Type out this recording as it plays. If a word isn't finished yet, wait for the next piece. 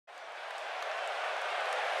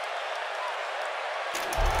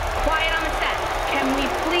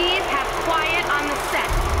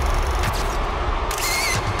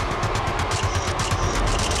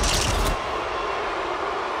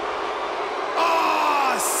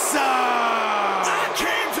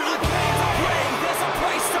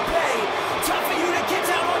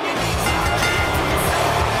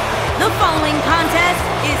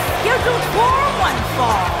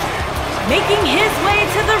making his way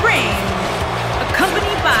to the ring,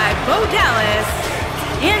 accompanied by Bo Dallas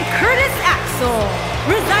and Curtis Axel,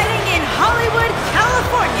 residing in Hollywood,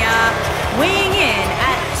 California, weighing in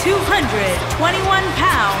at 221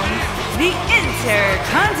 pounds, the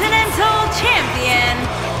Intercontinental Champion,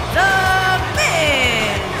 The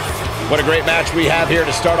Miz. What a great match we have here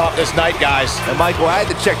to start off this night, guys. And Michael, I had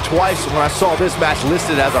to check twice when I saw this match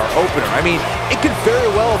listed as our opener. I mean, it could very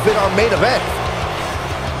well have been our main event.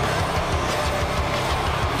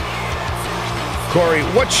 Corey,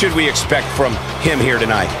 what should we expect from him here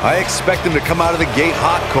tonight? I expect him to come out of the gate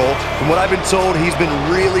hot, Cole. From what I've been told, he's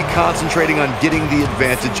been really concentrating on getting the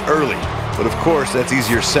advantage early. But of course, that's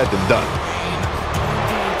easier said than done.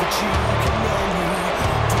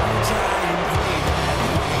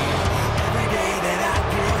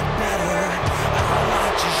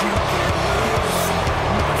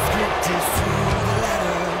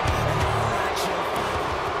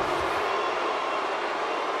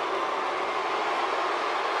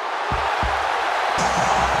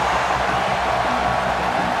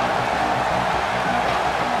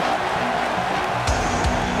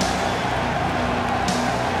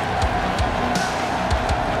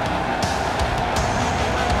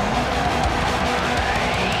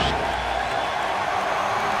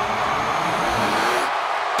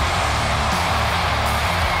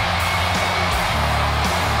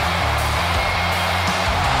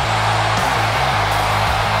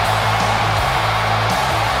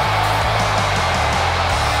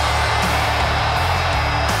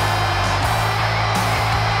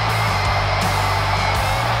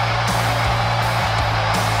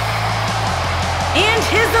 And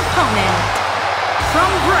his opponent,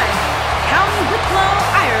 from Bray, County Wicklow,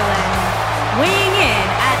 Ireland, weighing in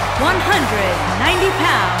at 190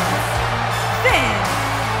 pounds, Finn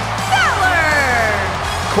Balor.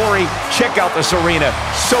 Corey, check out this arena,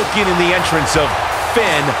 soaking in the entrance of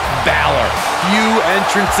Finn Balor. Few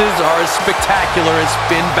entrances are as spectacular as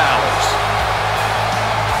Finn Balor's.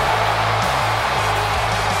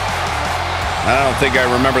 I don't think I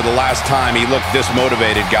remember the last time he looked this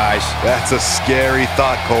motivated, guys. That's a scary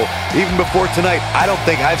thought, Cole. Even before tonight, I don't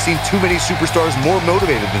think I've seen too many superstars more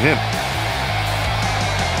motivated than him.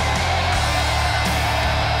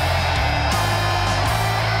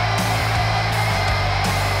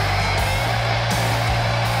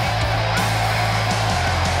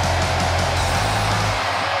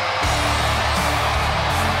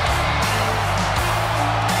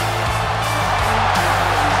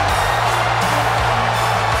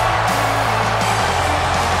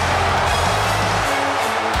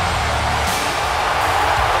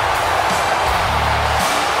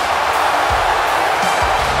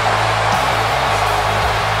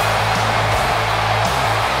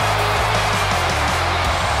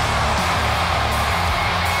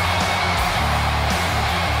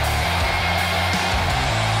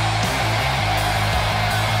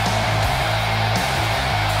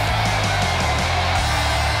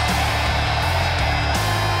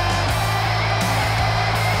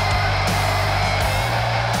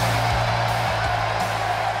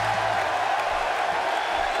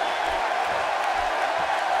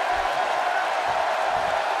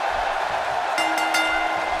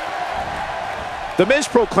 The Miz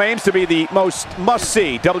proclaims to be the most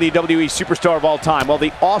must-see WWE superstar of all time. Well,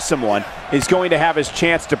 the Awesome One is going to have his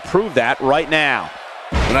chance to prove that right now.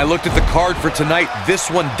 When I looked at the card for tonight,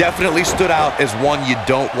 this one definitely stood out as one you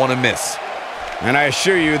don't want to miss. And I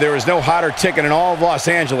assure you, there is no hotter ticket in all of Los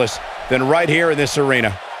Angeles than right here in this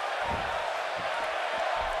arena.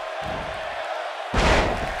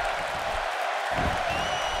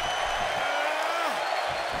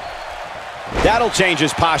 That'll change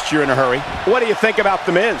his posture in a hurry. What do you think about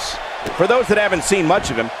The Miz? For those that haven't seen much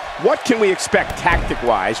of him, what can we expect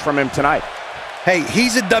tactic-wise from him tonight? Hey,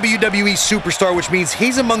 he's a WWE superstar, which means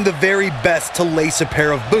he's among the very best to lace a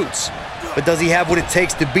pair of boots. But does he have what it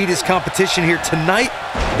takes to beat his competition here tonight?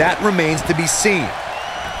 That remains to be seen.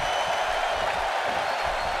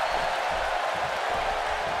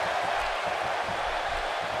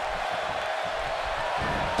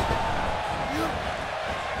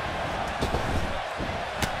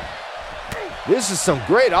 This is some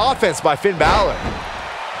great offense by Finn Balor.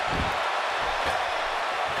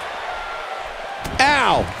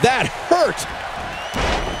 Ow, that hurt.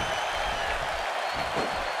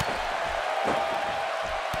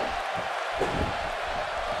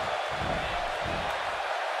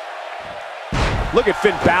 Look at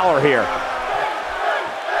Finn Balor here.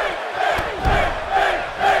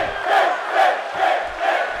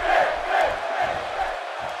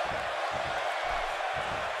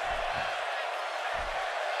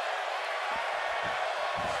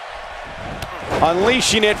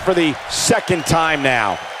 Unleashing it for the second time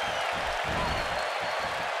now.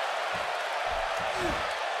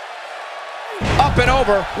 Up and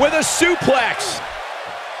over with a suplex.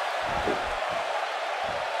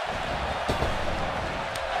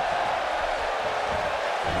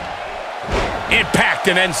 Impact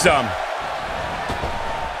and then some.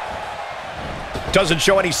 Doesn't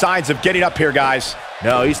show any signs of getting up here, guys.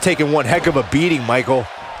 No, he's taking one heck of a beating, Michael.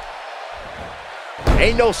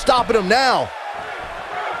 Ain't no stopping him now.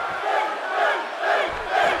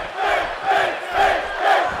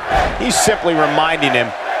 He's simply reminding him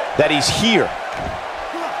that he's here.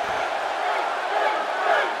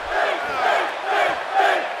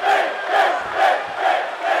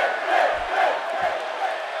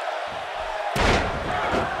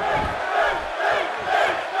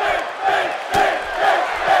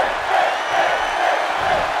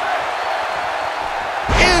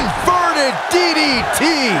 DDT.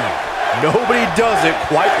 Nobody does it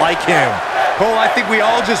quite like him. Cole, I think we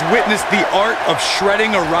all just witnessed the art of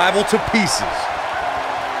shredding a rival to pieces.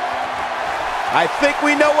 I think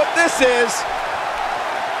we know what this is.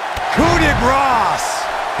 Coup de grace.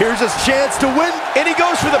 Here's his chance to win. And he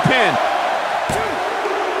goes for the pin.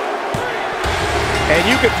 And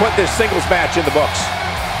you can put this singles match in the books.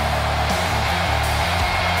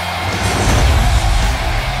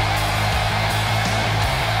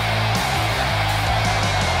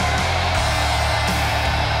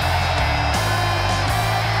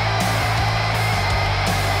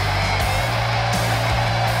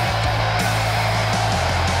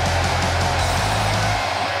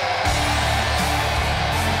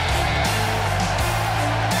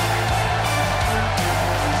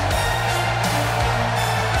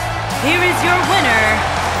 Here is your winner,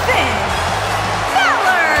 Finn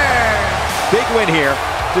Balor! Big win here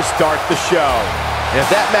to start the show. And if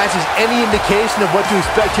that match is any indication of what to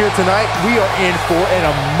expect here tonight, we are in for an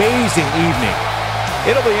amazing evening.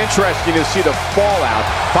 It'll be interesting to see the fallout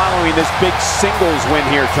following this big singles win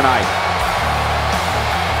here tonight.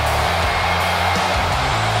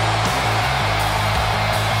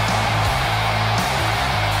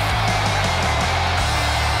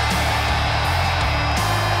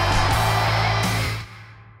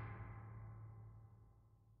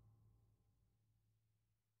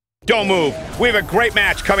 Don't move. We have a great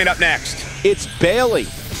match coming up next. It's Bayley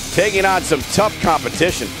taking on some tough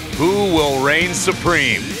competition. Who will reign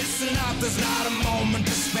supreme? Listen up, there's not a moment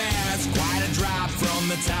to spare. It's quite a drop from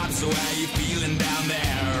the top, so how you feeling down there?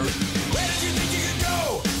 Where did you think you could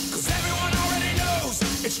go? 'Cause everyone already knows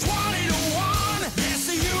it's 20 to 1. Yeah,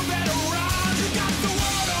 so you better run. You got the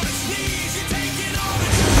world on its knees. You're taking all the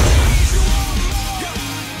trees. You want more.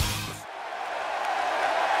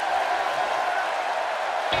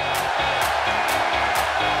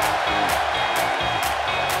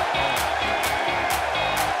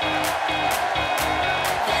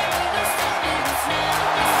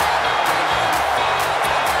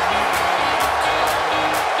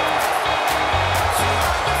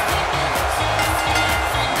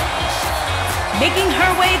 Making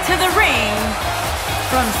her way to the ring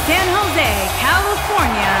from San Jose,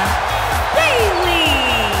 California, Bayley.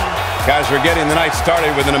 Guys, we're getting the night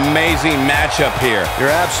started with an amazing matchup here. You're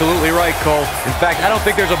absolutely right, Cole. In fact, I don't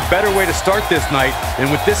think there's a better way to start this night than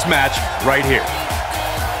with this match right here.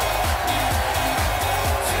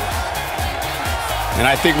 And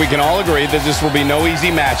I think we can all agree that this will be no easy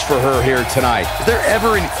match for her here tonight. Is there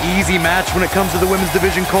ever an easy match when it comes to the women's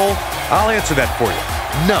division, Cole? I'll answer that for you.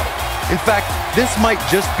 No. In fact, this might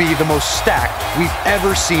just be the most stacked we've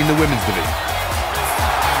ever seen the women's division.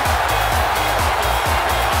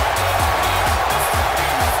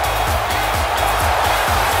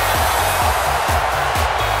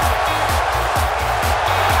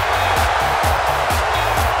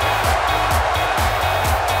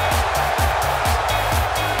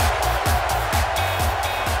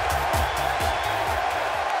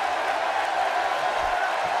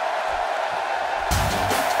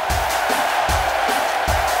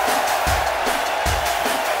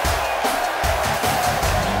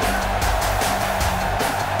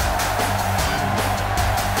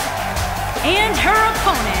 And her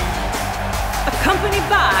opponent, accompanied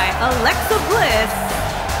by Alexa Bliss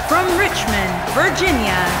from Richmond,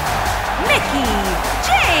 Virginia, Mickie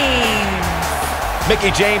James. Mickie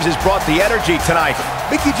James has brought the energy tonight.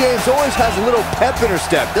 Mickie James always has a little pep in her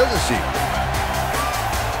step, doesn't she?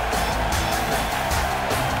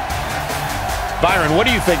 Byron, what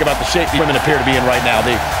do you think about the shape the women appear to be in right now?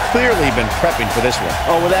 They've clearly been prepping for this one.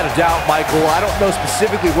 Oh, without a doubt, Michael. I don't know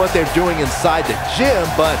specifically what they're doing inside the gym,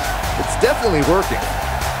 but it's definitely working.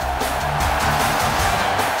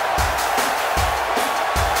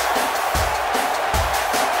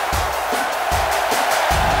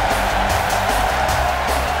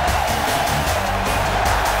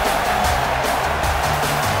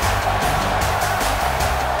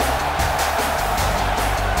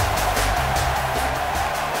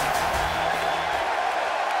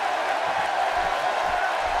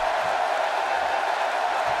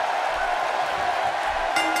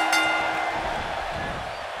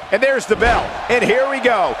 And there's the bell. And here we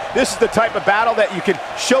go. This is the type of battle that you can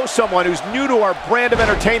show someone who's new to our brand of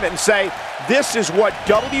entertainment and say, this is what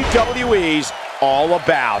WWE's all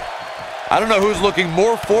about. I don't know who's looking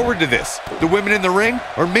more forward to this, the women in the ring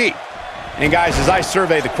or me. And guys, as I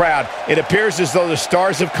survey the crowd, it appears as though the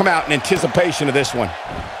stars have come out in anticipation of this one.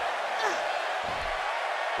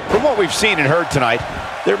 From what we've seen and heard tonight,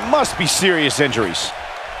 there must be serious injuries.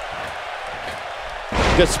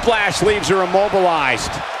 The splash leaves her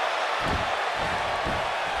immobilized.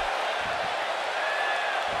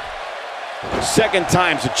 Second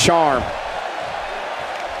time's a charm.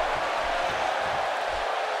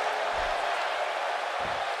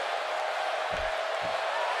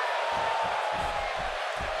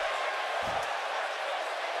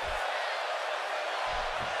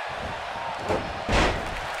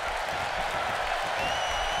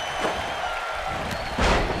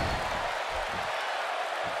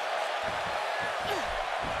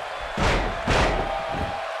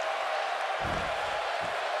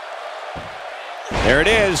 There it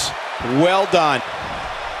is. Well done.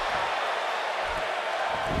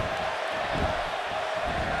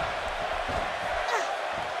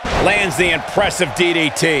 Lands the impressive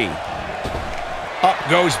DDT. Up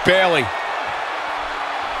goes Bayley.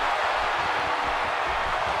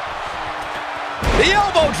 The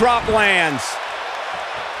elbow drop lands.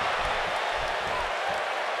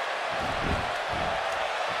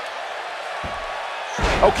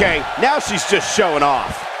 Okay, now she's just showing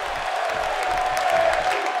off.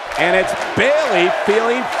 And it's Bayley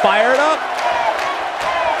feeling fired up.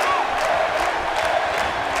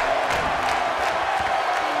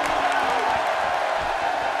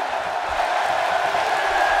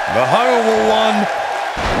 The Honorable One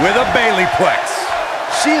with a Bayley plex.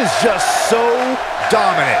 She is just so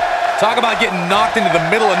dominant. Talk about getting knocked into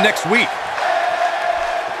the middle of next week.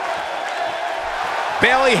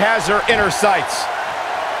 Bayley has her inner sights.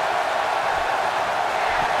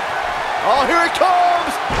 Oh, here it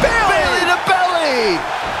comes! Bayley to belly!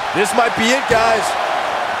 This might be it, guys.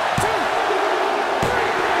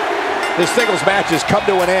 This singles match has come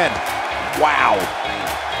to an end. Wow.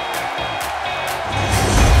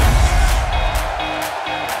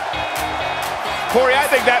 Corey, I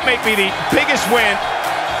think that may be the biggest win.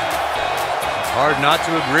 Hard not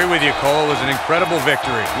to agree with you, Cole. It was an incredible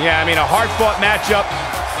victory. Yeah, I mean, a hard-fought matchup.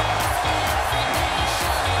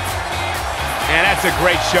 And that's a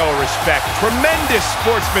great show of respect. Tremendous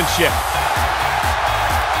sportsmanship.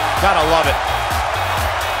 Gotta love it.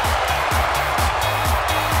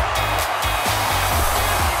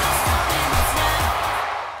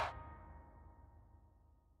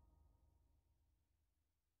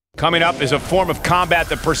 Coming up is a form of combat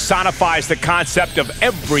that personifies the concept of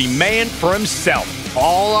every man for himself.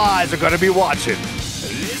 All eyes are going to be watching.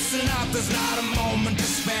 Listen up, there's not a moment to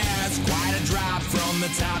spare. It's quite a drop from the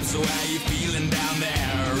top, so how you feeling down there?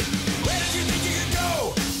 Where did you think you could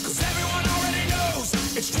go? 'Cause everyone already knows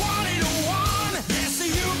it's 20 to 1. Yeah, so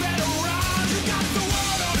you better run. You got the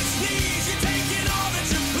world on its knees. You're taking all that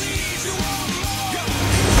you please. You want more.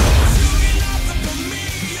 You get nothing from me.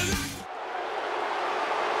 You like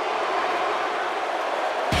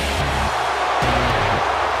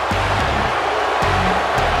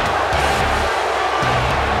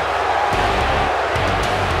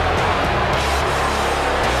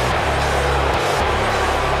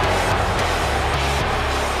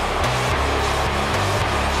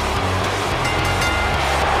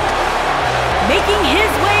Making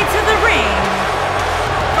his way to the ring,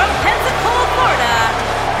 from Pensacola, Florida,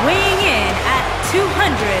 weighing in at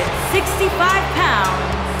 265 pounds,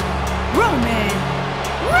 Roman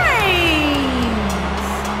Reigns.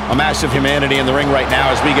 A massive humanity in the ring right now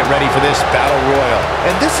as we get ready for this Battle Royal.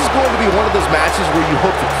 And this is going to be one of those matches where you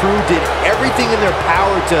hope the crew did everything in their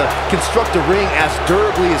power to construct the ring as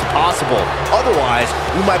durably as possible. Otherwise,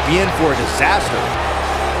 we might be in for a disaster.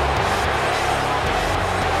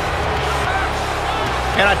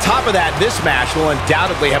 And on top of that, this match will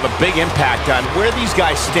undoubtedly have a big impact on where these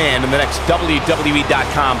guys stand in the next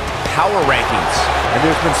WWE.com Power Rankings. And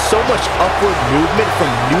there's been so much upward movement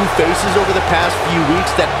from new faces over the past few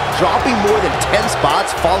weeks that dropping more than 10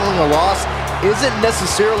 spots following a loss isn't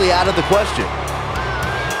necessarily out of the question.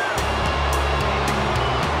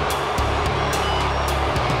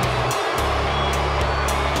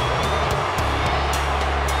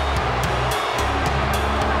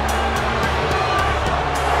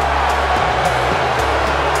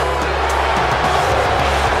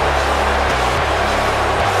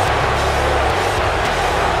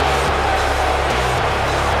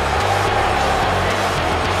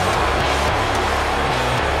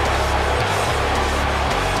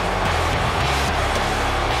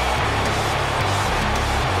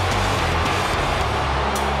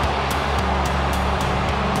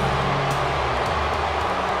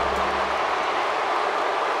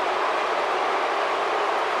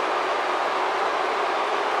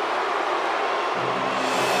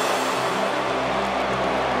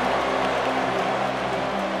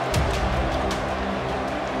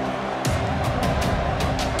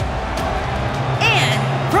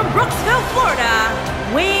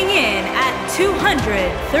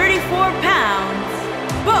 234 pounds,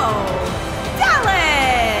 Bo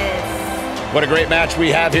Dallas. What a great match we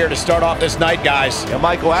have here to start off this night, guys. Yeah,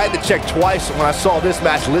 Michael, I had to check twice when I saw this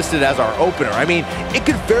match listed as our opener. I mean, it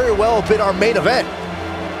could very well have been our main event.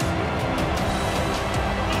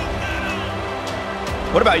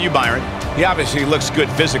 What about you, Byron? He obviously looks good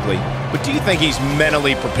physically, but do you think he's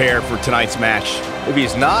mentally prepared for tonight's match? If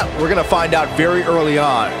he's not, we're going to find out very early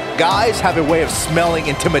on. Guys have a way of smelling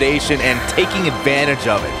intimidation and taking advantage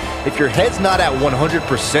of it. If your head's not at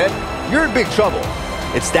 100%, you're in big trouble.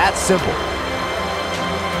 It's that simple.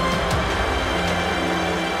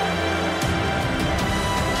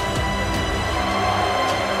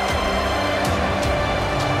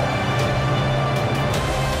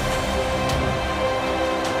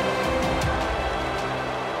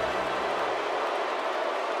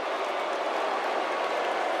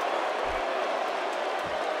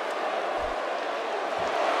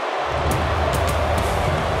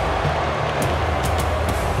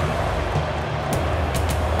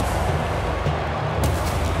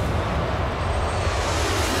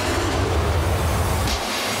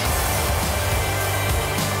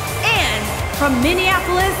 From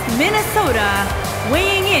Minneapolis, Minnesota,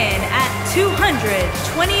 weighing in at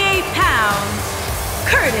 228 pounds,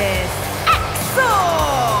 Curtis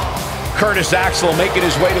Axel. Curtis Axel making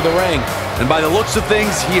his way to the ring. And by the looks of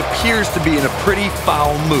things, he appears to be in a pretty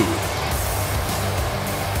foul mood.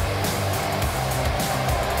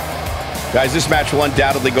 Guys, this match will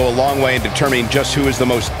undoubtedly go a long way in determining just who is the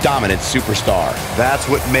most dominant superstar. That's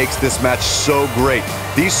what makes this match so great.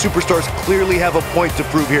 These superstars clearly have a point to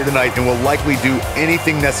prove here tonight and will likely do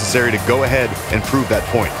anything necessary to go ahead and prove that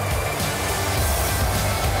point.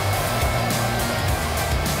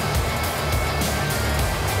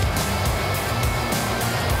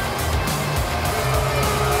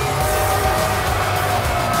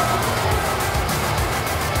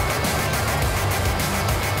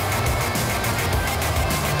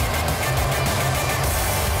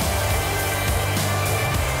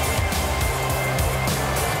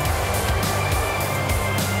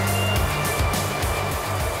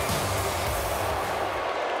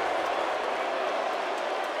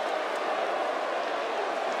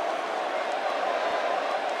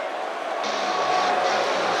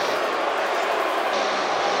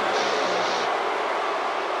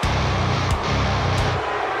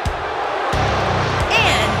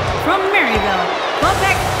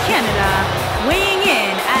 Weighing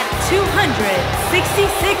in at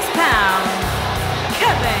 266 pounds,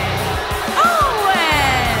 Kevin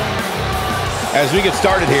Owens. As we get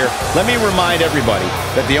started here, let me remind everybody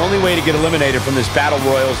that the only way to get eliminated from this battle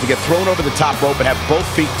royal is to get thrown over the top rope and have both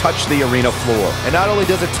feet touch the arena floor. And not only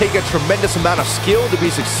does it take a tremendous amount of skill to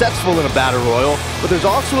be successful in a battle royal, but there's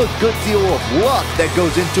also a good deal of luck that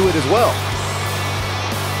goes into it as well.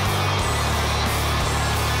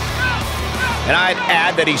 And I'd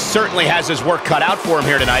add that he certainly has his work cut out for him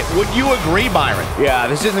here tonight. Would you agree, Byron? Yeah,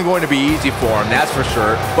 this isn't going to be easy for him, that's for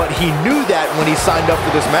sure. But he knew that when he signed up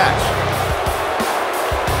for this match.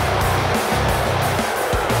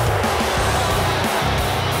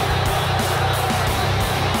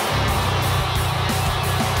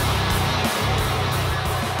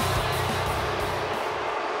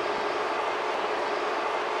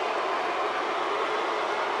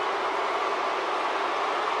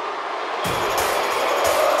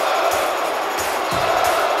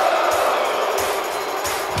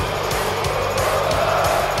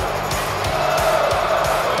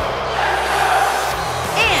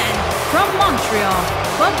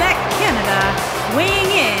 Quebec, Canada,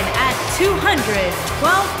 weighing in at 212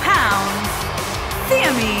 pounds,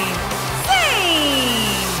 Sami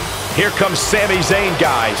Zayn. Here comes Sami Zayn,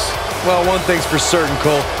 guys. Well, one thing's for certain,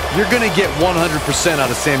 Cole. You're going to get 100% out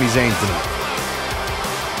of Sami Zayn tonight.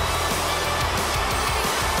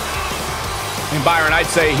 And Byron, I'd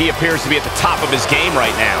say he appears to be at the top of his game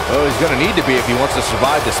right now. Oh, he's going to need to be if he wants to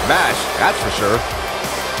survive this match, that's for sure.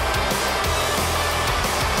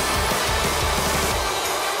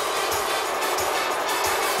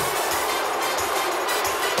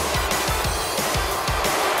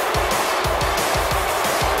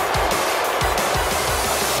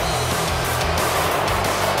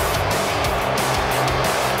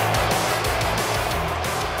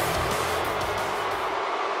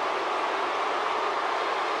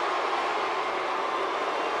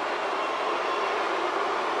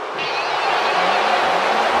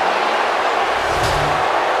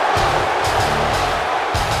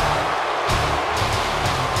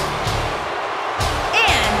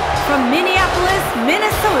 From Minneapolis,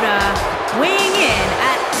 Minnesota, weighing in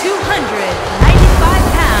at 295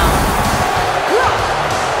 pounds, Brock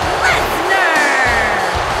Lesnar.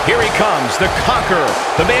 Here he comes, the Conqueror,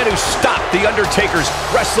 the man who stopped The Undertaker's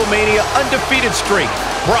WrestleMania undefeated streak,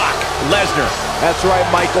 Brock Lesnar. That's right,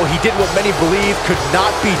 Michael. He did what many believe could not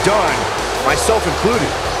be done, myself included.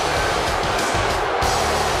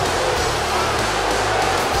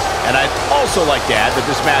 And I'd also like to add that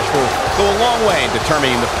this match will go a long way in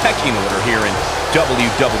determining the pecking order here in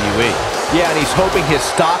WWE. Yeah, and he's hoping his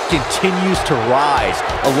stock continues to rise.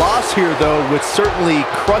 A loss here, though, would certainly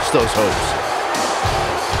crush those hopes.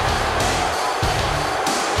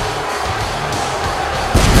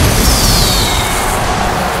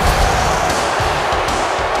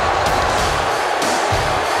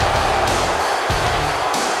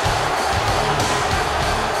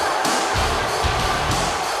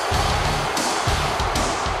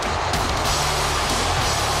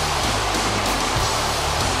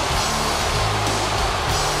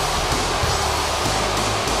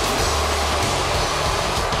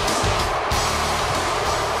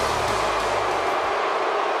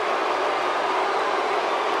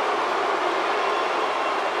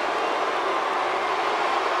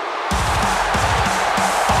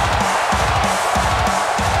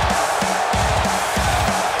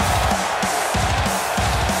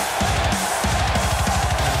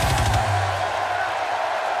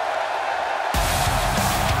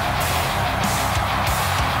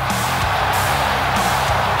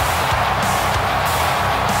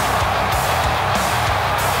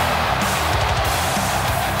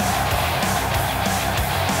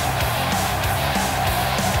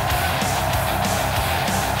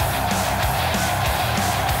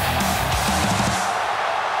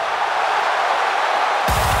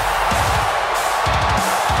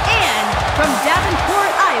 From Davenport,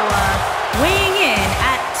 Iowa, weighing in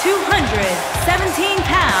at 217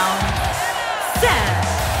 pounds,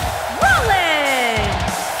 Seth Rollins.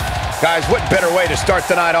 Guys, what better way to start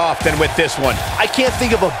the night off than with this one? I can't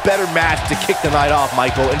think of a better match to kick the night off,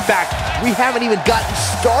 Michael. In fact, we haven't even gotten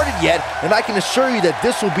started yet, and I can assure you that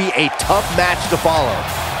this will be a tough match to follow.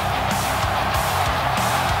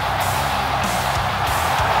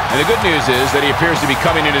 And the good news is that he appears to be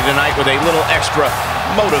coming into tonight with a little extra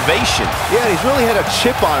motivation. Yeah, he's really had a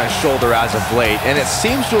chip on his shoulder as of late, and it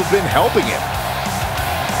seems to have been helping him.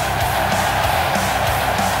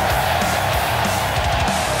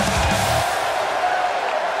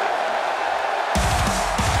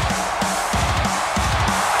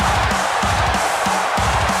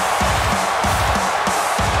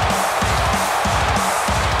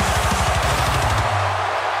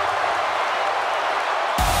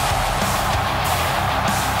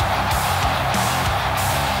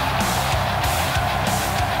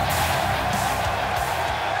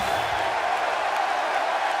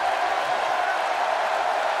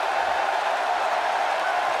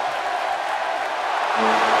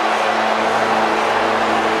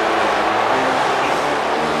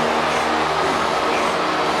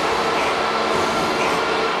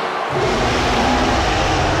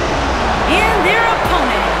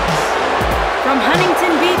 From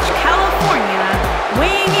Huntington Beach, California,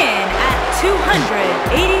 weighing in at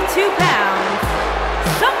 282 pounds,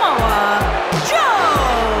 Samoa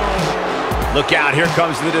Joe! Look out, here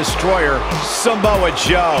comes the Destroyer, Samoa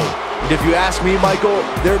Joe. And if you ask me, Michael,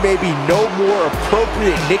 there may be no more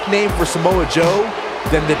appropriate nickname for Samoa Joe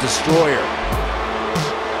than the Destroyer.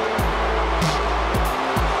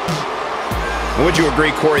 Would you agree,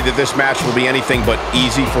 Corey, that this match will be anything but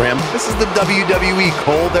easy for him? This is the WWE,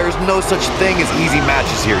 Cole. There's no such thing as easy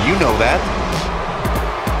matches here. You know that.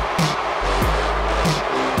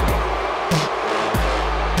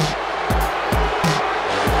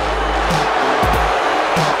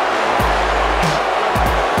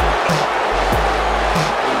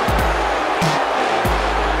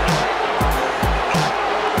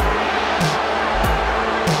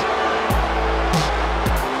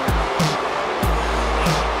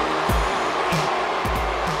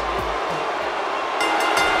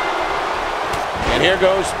 And here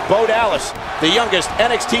goes Bo Dallas, the youngest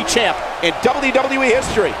NXT champ in WWE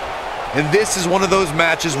history. And this is one of those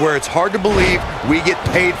matches where it's hard to believe we get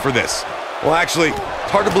paid for this. Well, actually,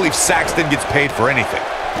 it's hard to believe Saxton gets paid for anything.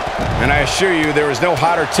 And I assure you, there is no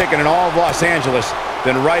hotter ticket in all of Los Angeles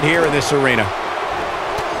than right here in this arena.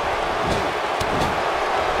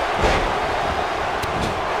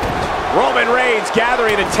 Roman Reigns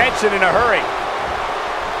gathering attention in a hurry.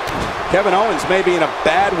 Kevin Owens may be in a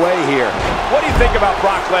bad way here. What do you think about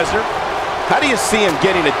Brock Lesnar? How do you see him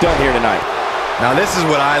getting it done here tonight? Now this is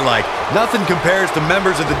what I like. Nothing compares to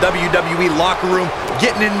members of the WWE locker room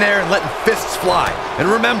getting in there and letting fists fly.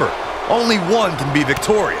 And remember, only one can be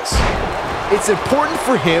victorious. It's important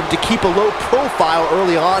for him to keep a low profile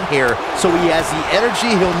early on here so he has the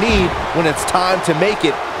energy he'll need when it's time to make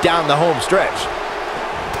it down the home stretch.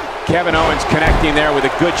 Kevin Owens connecting there with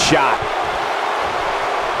a good shot.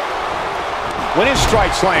 When his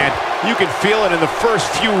strikes land, you can feel it in the first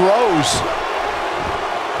few rows.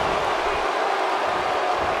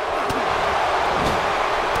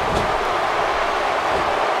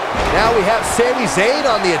 Now we have Sami Zayn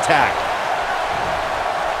on the attack.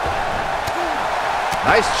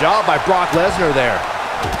 Nice job by Brock Lesnar there.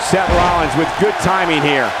 Seth Rollins with good timing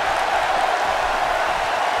here.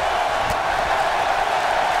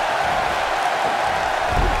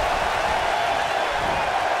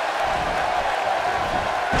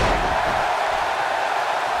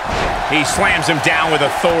 He slams him down with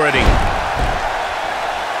authority.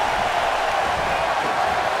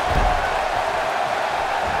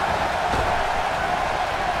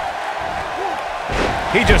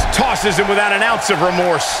 He just tosses him without an ounce of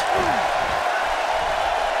remorse.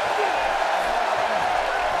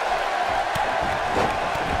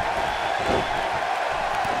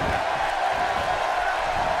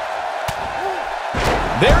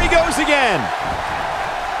 There he goes again.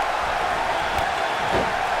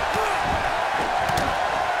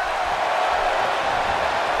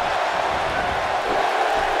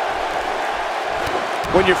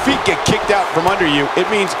 When your feet get kicked out from under you, it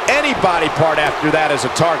means any body part after that is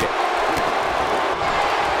a target.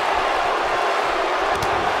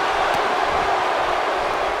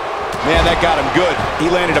 Man, that got him good.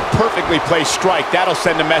 He landed a perfectly placed strike. That'll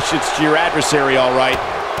send a message to your adversary, all right.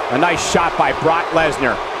 A nice shot by Brock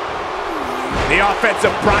Lesnar. The offense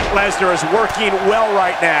of Brock Lesnar is working well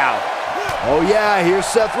right now. Oh yeah, here's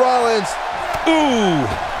Seth Rollins. Ooh.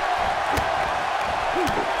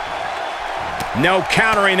 No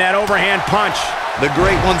countering that overhand punch. The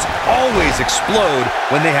great ones always explode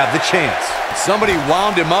when they have the chance. Somebody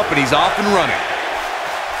wound him up and he's off and running.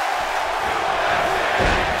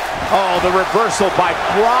 Oh, the reversal by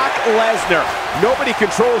Brock Lesnar. Nobody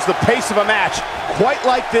controls the pace of a match quite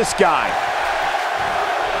like this guy.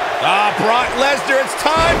 Brock Lesnar, it's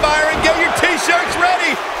time, Byron. Get your t-shirts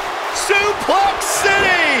ready. Suplex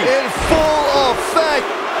City! In full effect.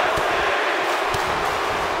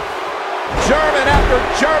 German after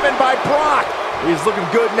German by Brock. He's looking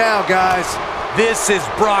good now, guys. This is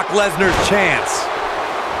Brock Lesnar's chance.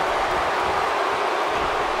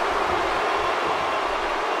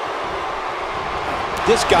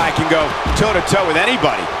 This guy can go toe-to-toe with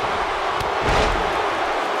anybody.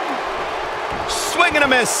 Swing and a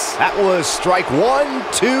miss. That was strike 1,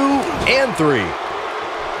 2, and 3.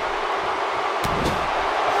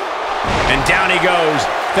 And down he goes,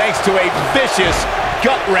 thanks to a vicious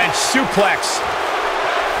gut-wrench suplex.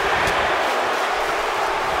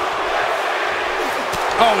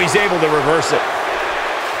 Oh, he's able to reverse it.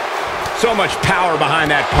 So much power behind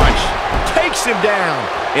that punch. Takes him down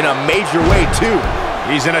in a major way, too.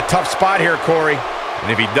 He's in a tough spot here, Corey.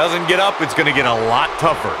 And if he doesn't get up, it's going to get a lot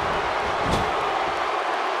tougher.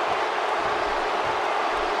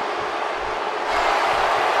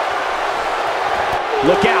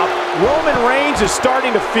 Look out. Roman Reigns is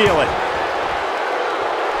starting to feel it.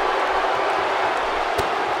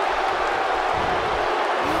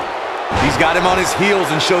 He's got him on his heels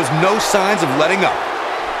and shows no signs of letting up.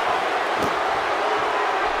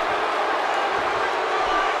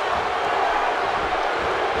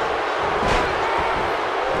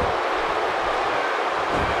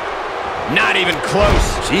 Not even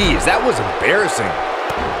close. Jeez, that was embarrassing.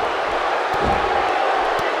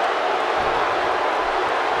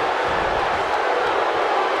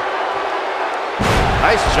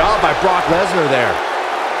 Nice job by Brock Lesnar there.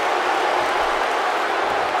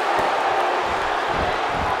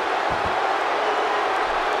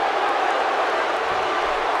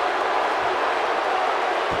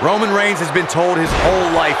 Roman Reigns has been told his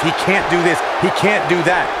whole life he can't do this, he can't do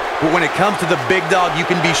that. But when it comes to the big dog, you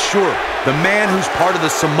can be sure the man who's part of the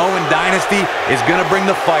Samoan dynasty is going to bring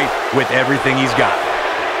the fight with everything he's got.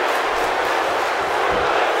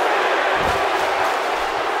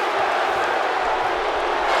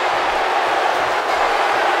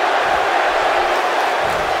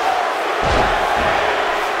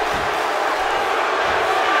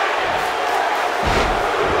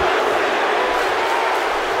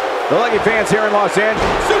 The lucky fans here in Los Angeles.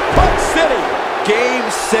 Suplex City. Game,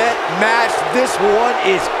 set, match. This one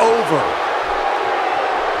is over.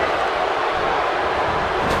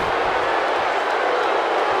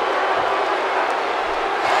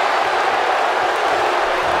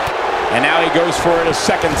 And now he goes for it a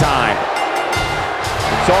second time.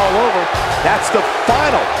 It's all over. That's the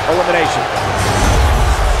final elimination.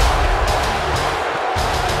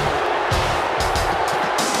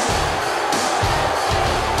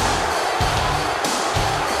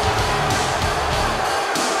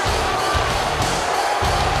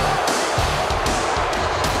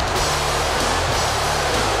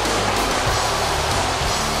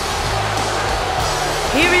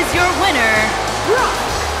 winner, Brock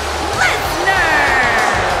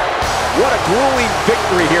Lesnar. What a grueling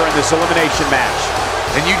victory here in this elimination match.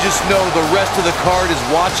 And you just know the rest of the card is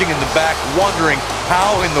watching in the back, wondering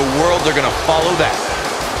how in the world they're going to follow that.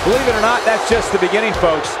 Believe it or not, that's just the beginning,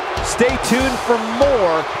 folks. Stay tuned for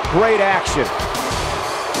more great action.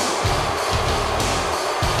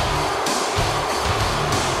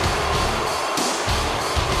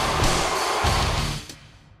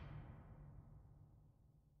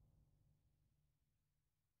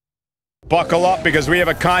 Buckle up, because we have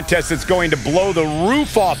a contest that's going to blow the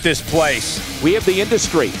roof off this place. We have the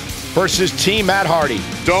Industry versus Team Matt Hardy.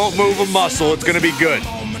 Don't move a muscle. It's going to be good.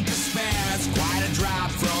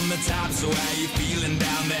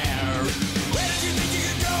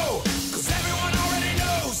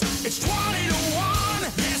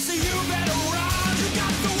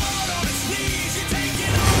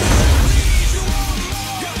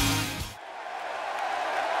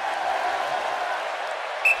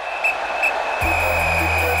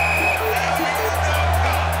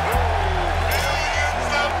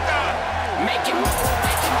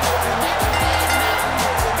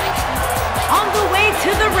 On the way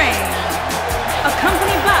to the ring,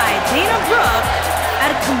 accompanied by Dana Brooke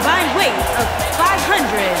at a combined weight of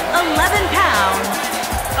 511 pounds,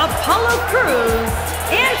 Apollo Crews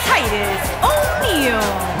and Titus O'Neil,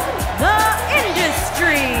 the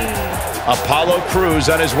Industry. Apollo Crews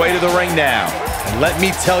on his way to the ring now. And let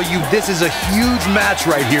me tell you, this is a huge match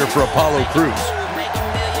right here for Apollo Crews.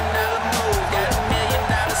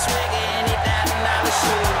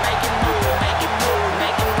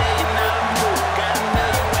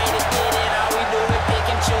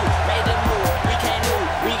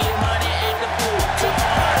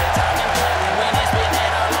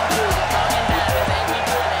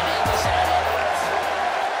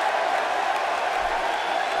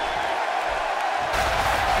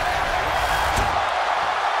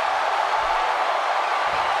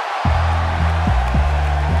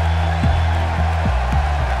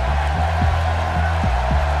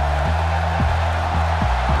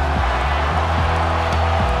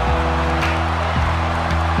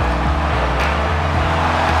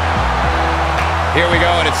 Here we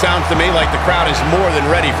go, and it sounds to me like the crowd is more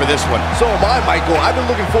than ready for this one. So am I, Michael. I've been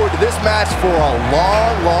looking forward to this match for a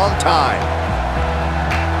long, long time.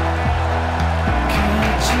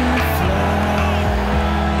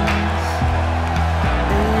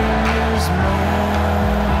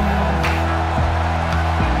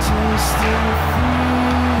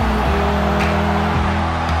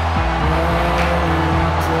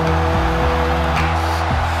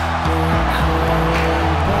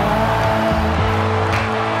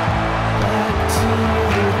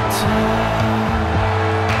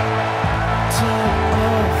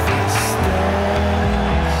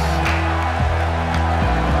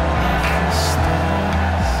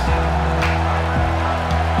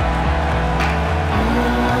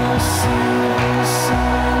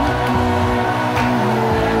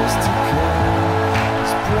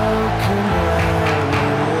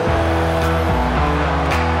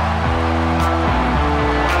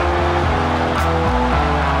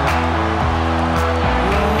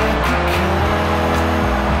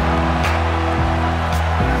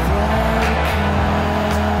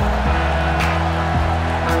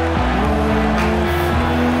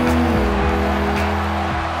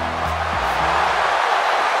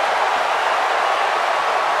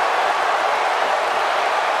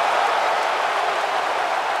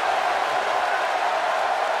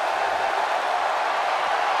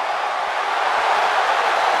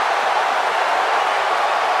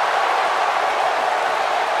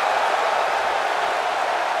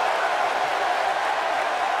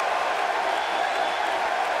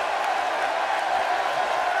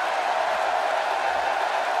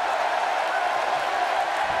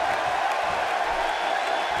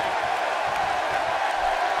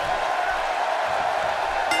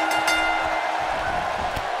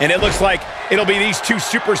 And it looks like it'll be these two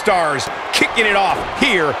superstars kicking it off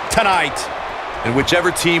here tonight. And whichever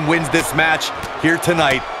team wins this match here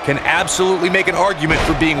tonight can absolutely make an argument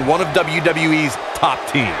for being one of WWE's top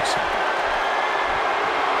teams.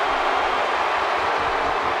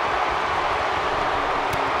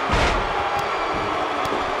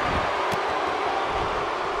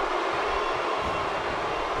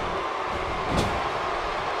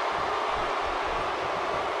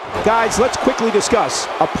 Guys, let's quickly discuss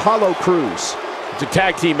Apollo Crews. It's a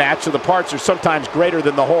tag team match, so the parts are sometimes greater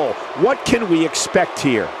than the whole. What can we expect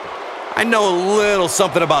here? I know a little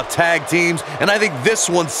something about tag teams, and I think this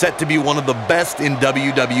one's set to be one of the best in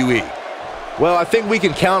WWE. Well, I think we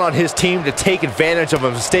can count on his team to take advantage of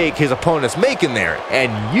a mistake his opponent's making there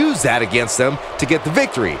and use that against them to get the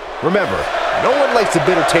victory. Remember, no one likes a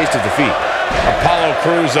bitter taste of defeat. Apollo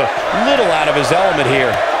Crews a little out of his element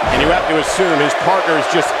here. And you have to assume his partner is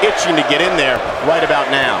just itching to get in there right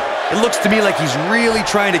about now. It looks to me like he's really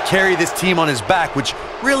trying to carry this team on his back, which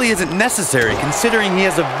really isn't necessary considering he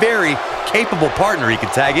has a very capable partner he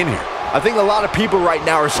could tag in here. I think a lot of people right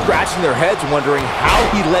now are scratching their heads wondering how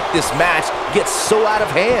he let this match get so out of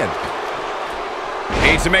hand.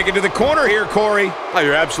 Needs to make it to the corner here, Corey. Oh,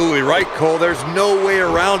 you're absolutely right, Cole. There's no way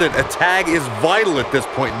around it. A tag is vital at this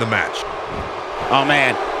point in the match. Oh,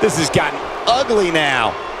 man, this has gotten ugly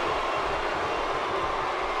now.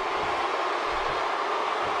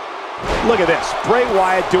 Look at this. Bray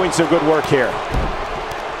Wyatt doing some good work here.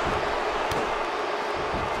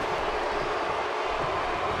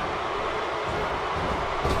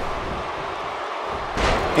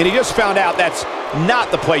 And he just found out that's not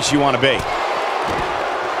the place you want to be.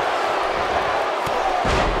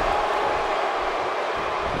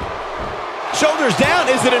 Shoulders down,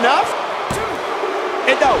 is it enough?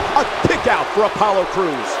 And no, a kick out for Apollo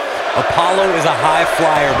Crews. Apollo is a high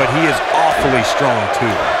flyer, but he is awfully strong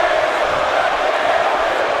too.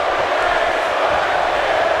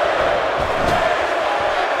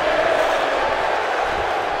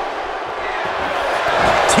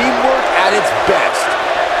 Teamwork at its best.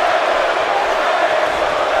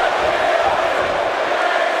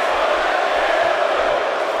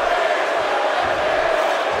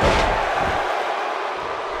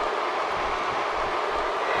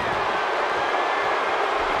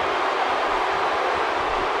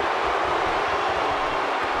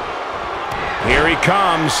 Here he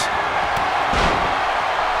comes.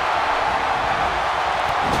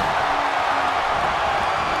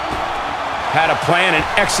 Had a plan and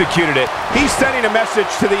executed it. He's sending a message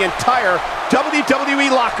to the entire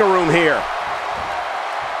WWE locker room here.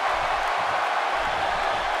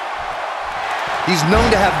 He's known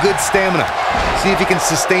to have good stamina. See if he can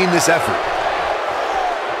sustain this effort.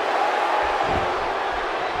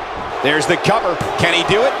 There's the cover. Can he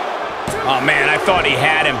do it? Oh, man, I thought he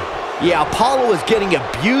had him. Yeah, Apollo is getting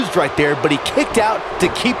abused right there, but he kicked out to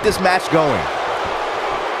keep this match going.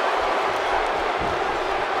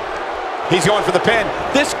 He's going for the pin.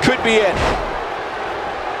 This could be it.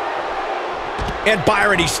 And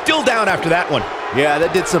Byron, he's still down after that one. Yeah,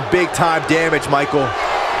 that did some big-time damage, Michael.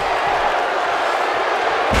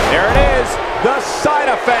 There it is, the side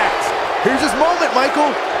effect. Here's his moment, Michael.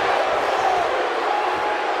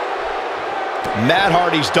 Matt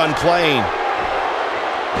Hardy's done playing.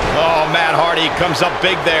 Oh, Matt Hardy comes up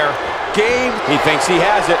big there. Game. He thinks he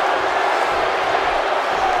has it.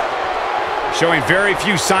 Showing very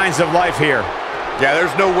few signs of life here. Yeah,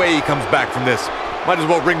 there's no way he comes back from this. Might as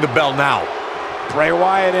well ring the bell now. Bray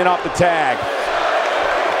Wyatt in off the tag.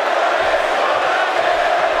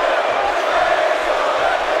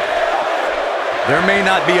 There may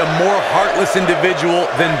not be a more heartless individual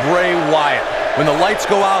than Bray Wyatt. When the lights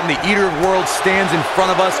go out and the Eater of Worlds stands in front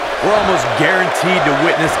of us, we're almost guaranteed to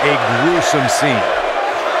witness a gruesome scene.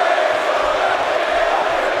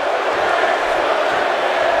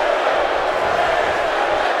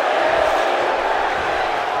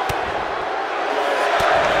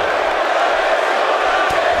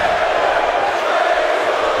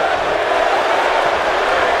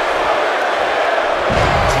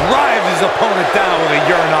 Drives his opponent down with a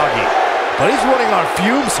Uranagi. But he's running on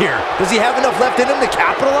fumes here. Does he have enough left in him to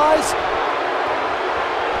capitalize?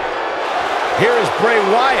 Here is Bray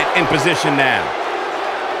Wyatt in position now.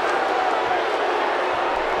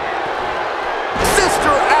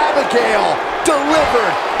 Sister Abigail,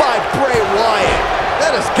 delivered by Bray Wyatt.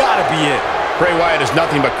 That has got to be it. Bray Wyatt has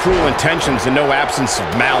nothing but cruel intentions and no absence of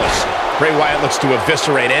malice. Bray Wyatt looks to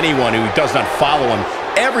eviscerate anyone who does not follow him.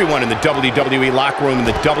 Everyone in the WWE locker room and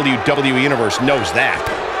the WWE Universe knows that.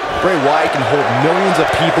 Bray Wyatt can hold millions of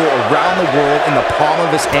people around the world in the palm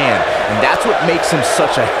of his hand, and that's what makes him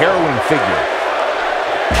such a harrowing figure.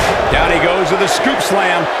 Down he goes with a scoop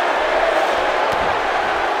slam.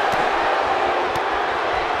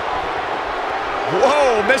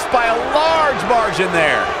 Whoa, missed by a large margin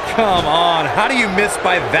there. Come on, how do you miss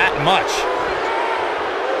by that much?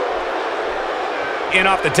 In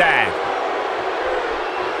off the tag.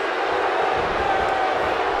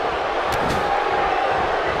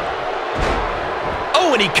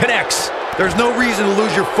 Oh, and he connects. There's no reason to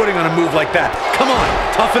lose your footing on a move like that. Come on,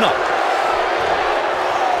 toughen up.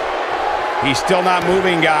 He's still not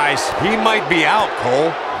moving, guys. He might be out,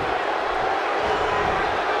 Cole.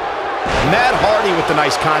 Matt Hardy with the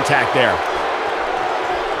nice contact there.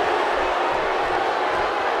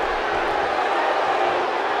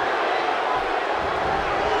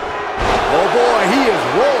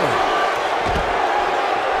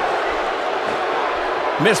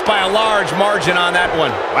 Missed by a large margin on that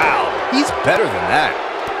one. Wow, he's better than that.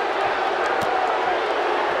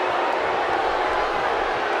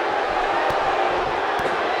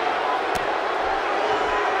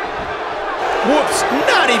 Whoops,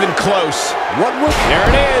 not even close. What was... There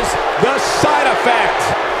it is, the side effect.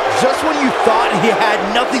 Just when you thought he had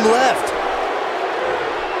nothing left.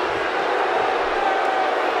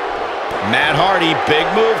 Matt Hardy, big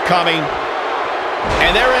move coming.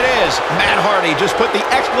 And there it is. Matt Hardy just put the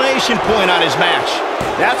exclamation point on his match.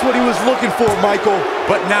 That's what he was looking for, Michael.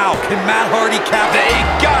 But now, can Matt Hardy cap? They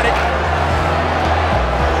got it.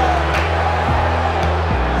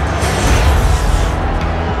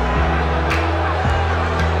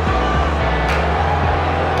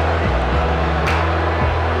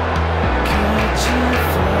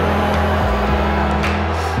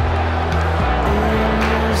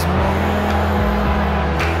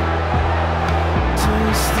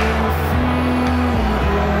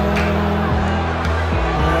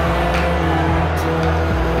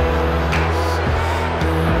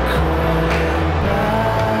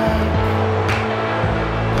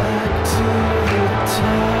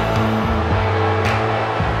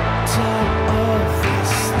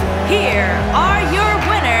 Here are your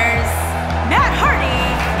winners, Matt Hardy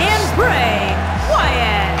and Bray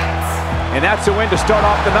Wyatt. And that's a win to start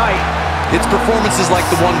off the night. It's performances like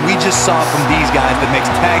the one we just saw from these guys that makes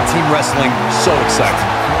tag team wrestling so exciting.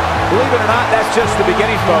 Believe it or not, that's just the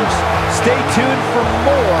beginning, folks. Stay tuned for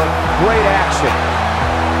more great action.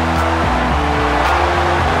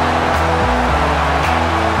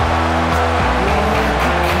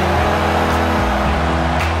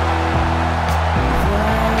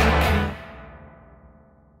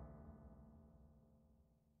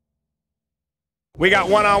 We got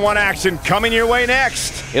one-on-one action coming your way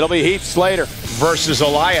next. It'll be Heath Slater versus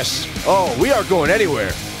Elias. Oh, we aren't going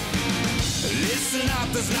anywhere. Listen up,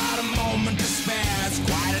 there's not a moment to spare. It's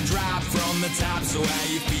quite a drop from the top, so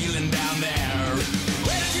how you feeling down there?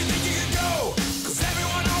 Where did you think you could go? 'Cause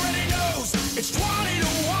everyone already knows it's 20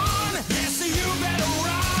 to 1. Yeah, so you better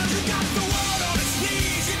run. You got the world on its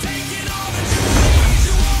knees. You're taking all that you need.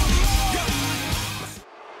 You want more.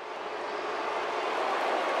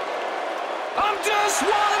 I'm just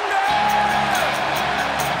one man,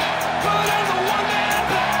 but I'm the one man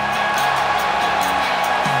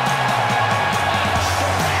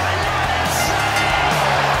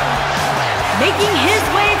Making his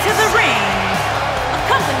way to the ring,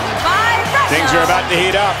 accompanied by Russia. Things are about to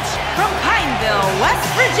heat up. From Pineville, West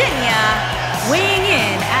Virginia, weighing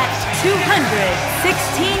in at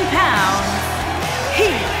 216 pounds,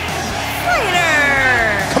 Heath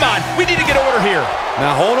Slater. Come on, we need to get order here.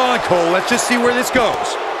 Now hold on, Cole. Let's just see where this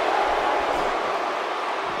goes.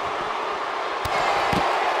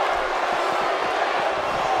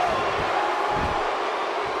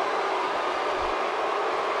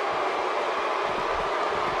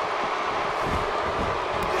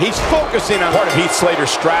 He's focusing on part of Heath Slater's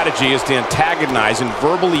strategy is to antagonize and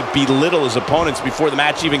verbally belittle his opponents before the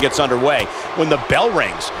match even gets underway. When the bell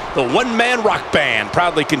rings, the one-man rock band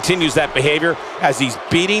proudly continues that behavior as he's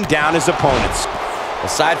beating down his opponents.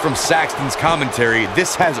 Aside from Saxton's commentary,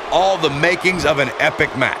 this has all the makings of an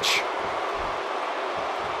epic match.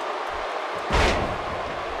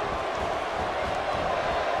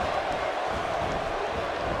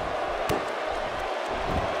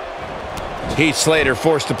 Heath Slater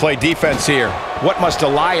forced to play defense here. What must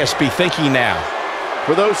Elias be thinking now?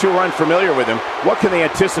 For those who are unfamiliar with him, what can they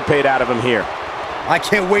anticipate out of him here? I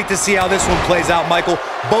can't wait to see how this one plays out, Michael.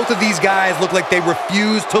 Both of these guys look like they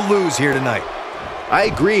refuse to lose here tonight. I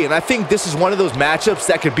agree, and I think this is one of those matchups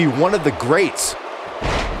that could be one of the greats.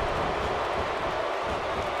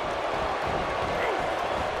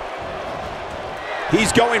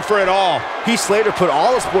 He's going for it all. Heath Slater put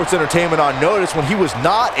all of sports entertainment on notice when he was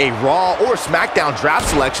not a Raw or SmackDown draft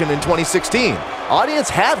selection in 2016. Audience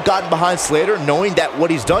have gotten behind Slater knowing that what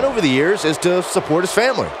he's done over the years is to support his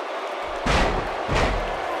family.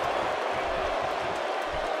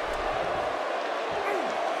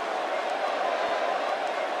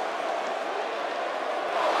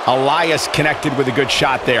 Elias connected with a good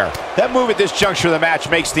shot there. That move at this juncture of the match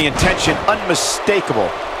makes the intention unmistakable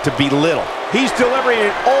to belittle. He's delivering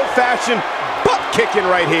an old-fashioned butt kicking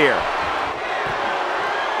right here.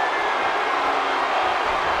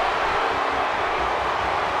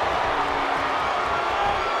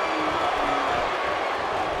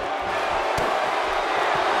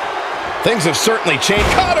 Things have certainly changed.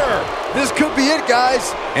 Cutter! This could be it,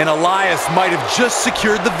 guys. And Elias might have just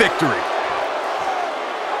secured the victory.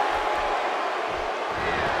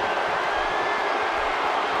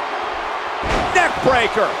 Neck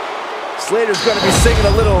breaker. Slater's going to be singing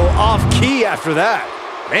a little off-key after that.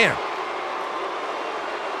 Man.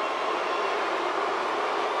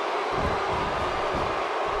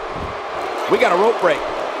 We got a rope break.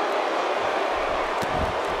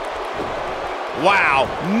 Wow,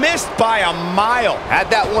 missed by a mile. Had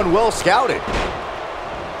that one well scouted.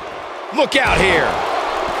 Look out here.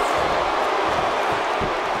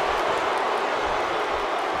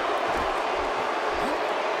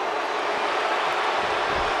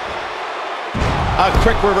 A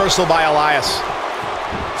quick reversal by Elias.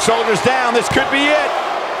 Shoulders down, this could be it.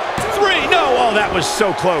 3, no, oh, that was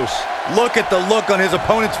so close. Look at the look on his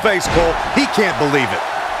opponent's face, Cole. He can't believe it.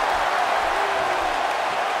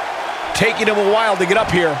 Taking him a while to get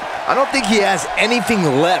up here. I don't think he has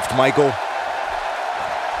anything left, Michael.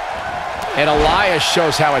 And Elias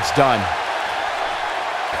shows how it's done.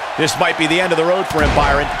 This might be the end of the road for him,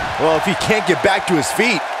 Byron. Well, if he can't get back to his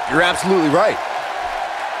feet, you're absolutely right.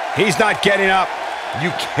 He's not getting up. You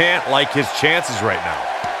can't like his chances right now.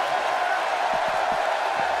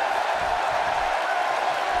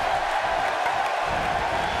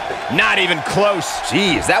 Not even close.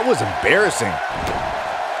 Jeez, that was embarrassing.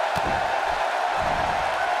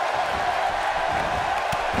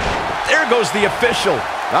 There goes the official.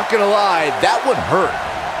 Not gonna lie, that one hurt.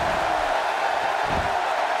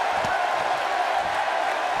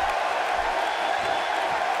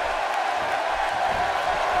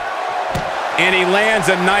 And he lands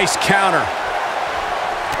a nice counter.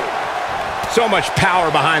 So much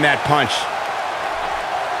power behind that punch.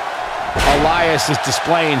 Elias is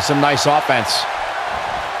displaying some nice offense.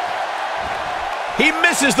 He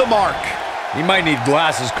misses the mark. He might need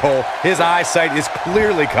glasses, Cole. His eyesight is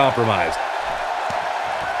clearly compromised.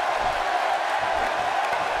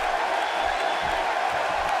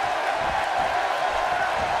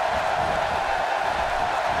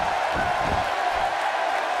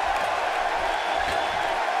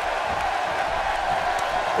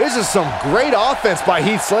 This is some great offense by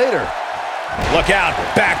Heath Slater. Look out,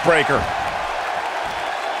 backbreaker.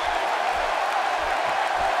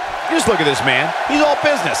 Just look at this man. He's all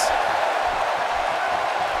business.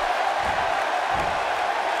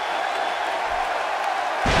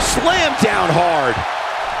 Slam down hard.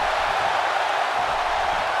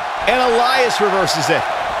 And Elias reverses it.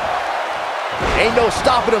 Ain't no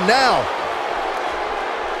stopping him now.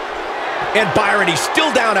 And Byron, he's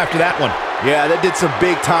still down after that one. Yeah, that did some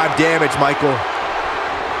big-time damage, Michael.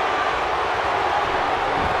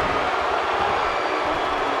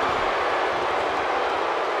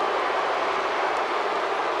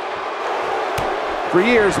 For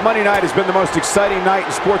years, Monday night has been the most exciting night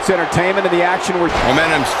in sports entertainment, and the action where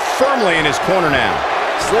momentum's firmly in his corner now.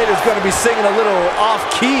 Slater's going to be singing a little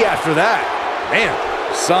off-key after that. Man,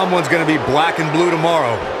 someone's going to be black and blue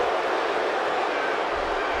tomorrow.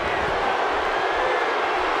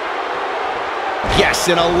 Yes,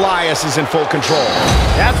 and Elias is in full control.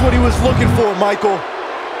 That's what he was looking for, Michael.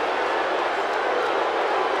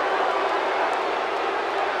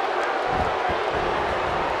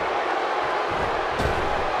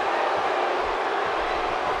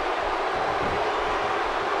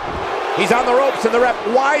 He's on the ropes, and the ref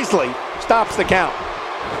wisely stops the count.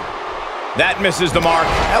 That misses the mark.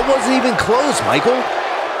 That wasn't even close, Michael.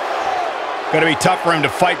 Going to be tough for him to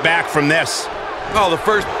fight back from this. Oh, the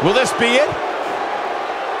first. Will this be it?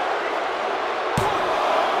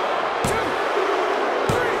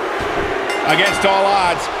 Against all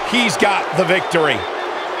odds, he's got the victory.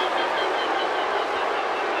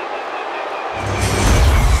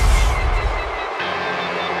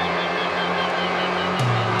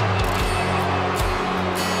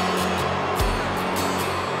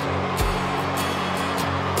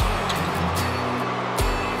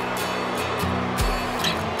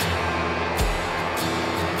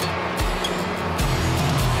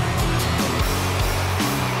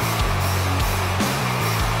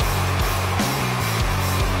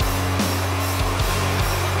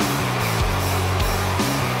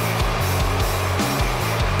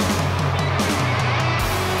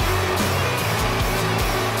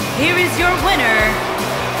 Here is your winner,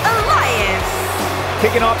 Elias.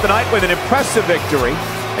 Kicking off the night with an impressive victory.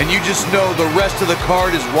 And you just know the rest of the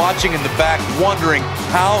card is watching in the back, wondering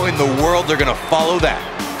how in the world they're going to follow that.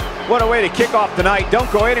 What a way to kick off the night.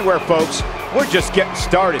 Don't go anywhere, folks. We're just getting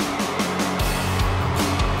started.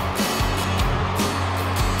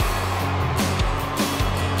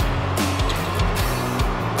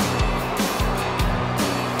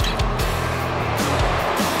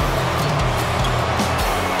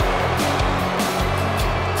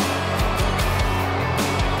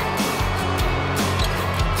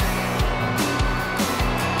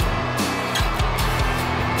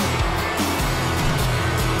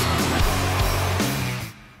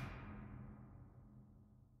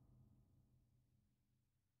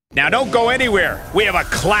 Now don't go anywhere. We have a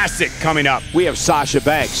classic coming up. We have Sasha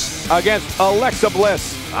Banks against Alexa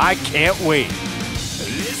Bliss. I can't wait.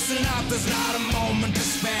 Listen up, there's not a moment to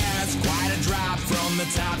spare. It's quite a drop from the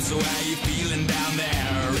top, so how you feeling down there?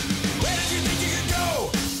 Where did you think you could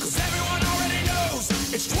go? 'Cause everyone already knows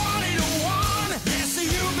it's 20 to 1. Yeah, so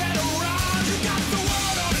you better run. You got the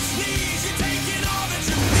world on its knees. You're taking all that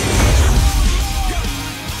you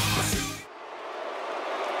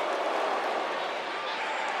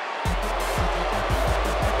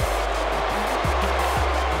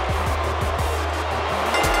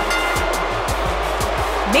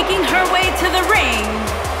Making her way to the ring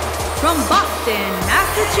from Boston,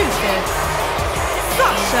 Massachusetts,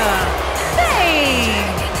 Sasha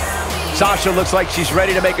Banks. Sasha looks like she's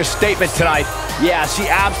ready to make a statement tonight. Yeah, she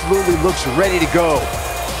absolutely looks ready to go.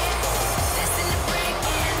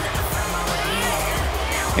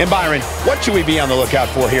 And Byron, what should we be on the lookout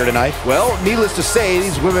for here tonight? Well, needless to say,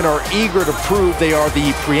 these women are eager to prove they are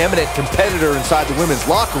the preeminent competitor inside the women's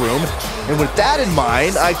locker room. And with that in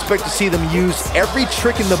mind, I expect to see them use every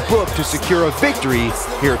trick in the book to secure a victory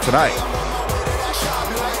here tonight.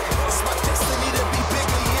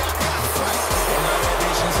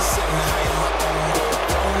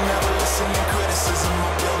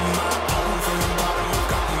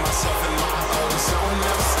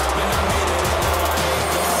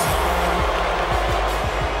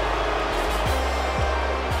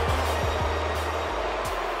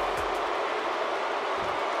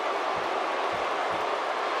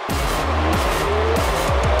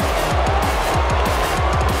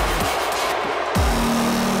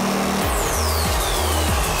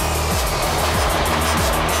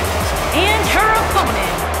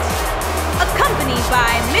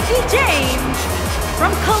 By Mickie James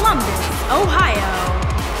from Columbus, Ohio,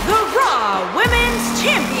 the Raw Women's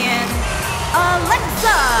Champion,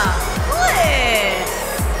 Alexa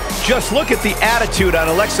Bliss. Just look at the attitude on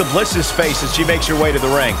Alexa Bliss's face as she makes her way to the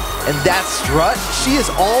ring. And that strut, she is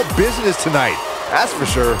all business tonight, that's for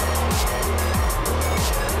sure.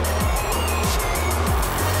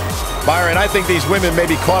 Byron, I think these women may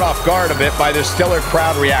be caught off guard a bit by the stellar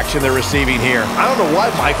crowd reaction they're receiving here. I don't know why,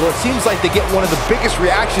 Michael. It seems like they get one of the biggest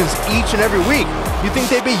reactions each and every week. You'd think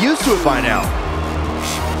they'd be used to it by now.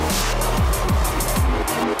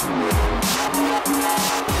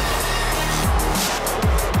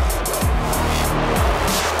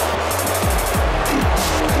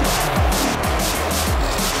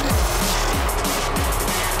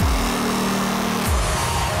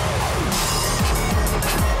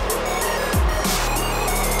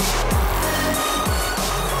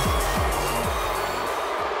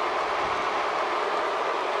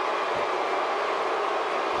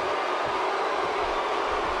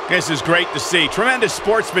 This is great to see. Tremendous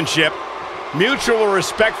sportsmanship, mutual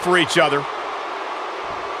respect for each other.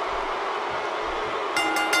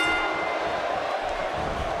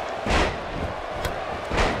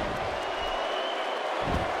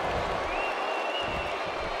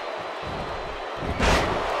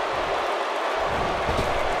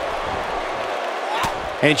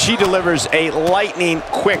 And she delivers a lightning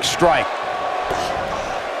quick strike.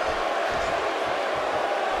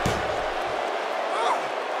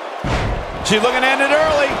 She's looking to end it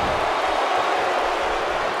early.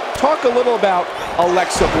 Talk a little about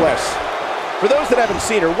Alexa Bliss. For those that haven't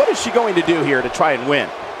seen her, what is she going to do here to try and win?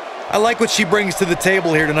 I like what she brings to the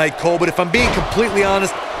table here tonight, Cole, but if I'm being completely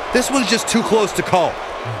honest, this one's just too close to call.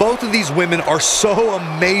 Both of these women are so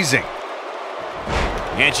amazing.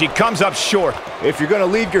 And she comes up short. If you're going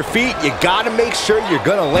to leave your feet, you got to make sure you're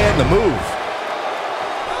going to land the move.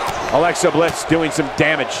 Alexa Bliss doing some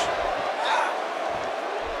damage.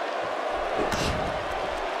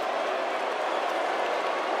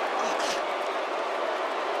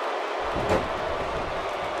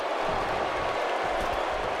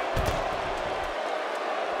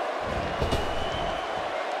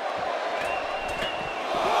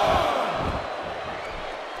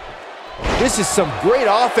 This is some great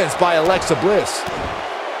offense by Alexa Bliss.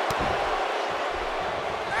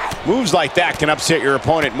 Moves like that can upset your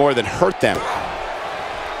opponent more than hurt them.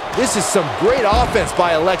 This is some great offense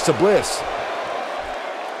by Alexa Bliss.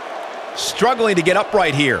 Struggling to get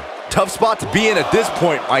upright here. Tough spot to be in at this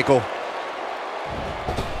point, Michael.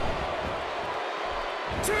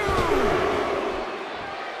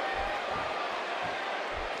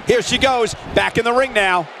 Here she goes, back in the ring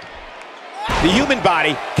now. The human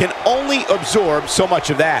body can only absorb so much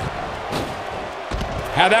of that.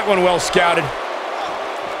 Had that one well scouted.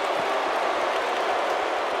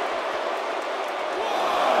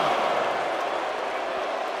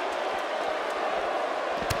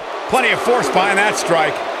 Plenty of force behind that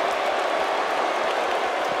strike.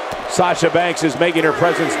 Sasha Banks is making her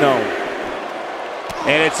presence known.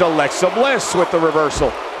 And it's Alexa Bliss with the reversal.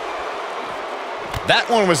 That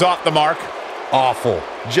one was off the mark. Awful.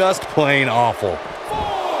 Just plain awful.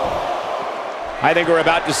 I think we're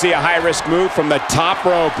about to see a high-risk move from the top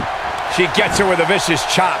rope. She gets her with a vicious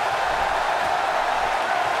chop.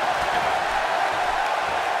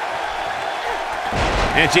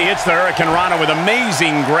 And she hits the Hurricane Rana with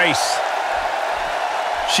amazing grace.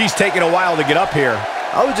 She's taking a while to get up here.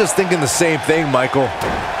 I was just thinking the same thing, Michael.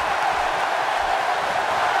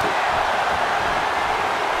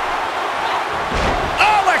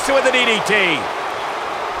 Oh, Alexa with the DDT.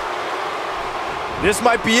 This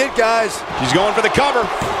might be it, guys. She's going for the cover.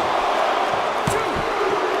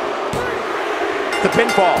 The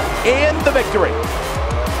pinfall and the victory.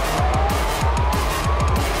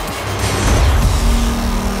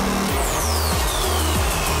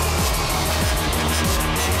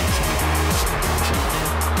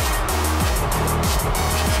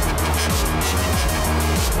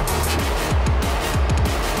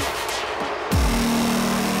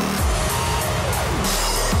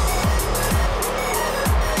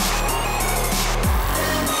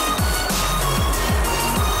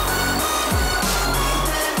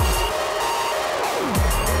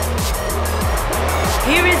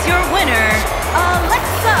 Here is your winner,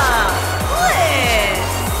 Alexa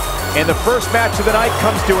Bliss. And the first match of the night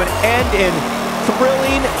comes to an end in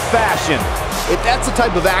thrilling fashion. If that's the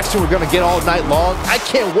type of action we're going to get all night long, I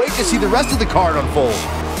can't wait to see the rest of the card unfold.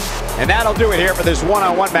 And that'll do it here for this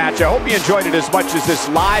one-on-one match. I hope you enjoyed it as much as this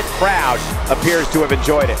live crowd appears to have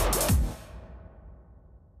enjoyed it.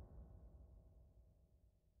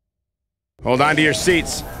 Hold on to your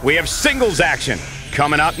seats. We have singles action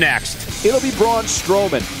coming up next. It'll be Braun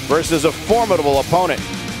Strowman versus a formidable opponent.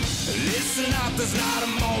 Listen up, there's not a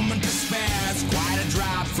moment to spare. It's quite a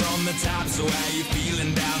drop from the top, so how you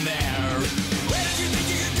feeling down there? Where did you think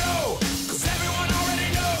you could go? 'Cause everyone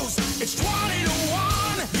already knows it's 20 to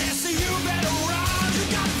 1. Yeah, so you better run. You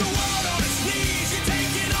got the world on its knees. You're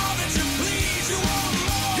taking all that you please. You want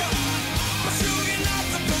more, but you get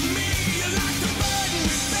nothing from me. You like the burden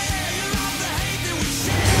we bear. You love the hate that we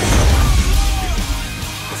share. You want more,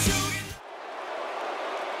 but you get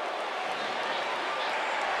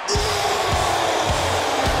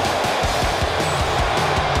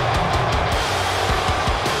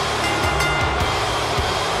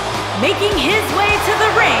Making his way to the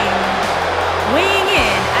ring, weighing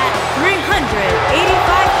in at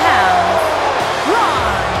 385 pounds,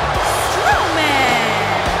 Braun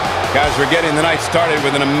Strowman. Guys, we're getting the night started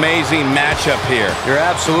with an amazing matchup here. You're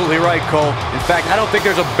absolutely right, Cole. In fact, I don't think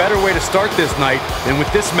there's a better way to start this night than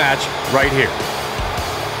with this match right here.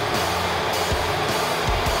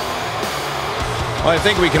 Well, I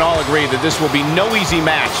think we can all agree that this will be no easy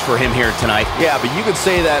match for him here tonight. Yeah, but you can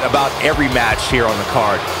say that about every match here on the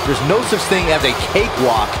card. There's no such thing as a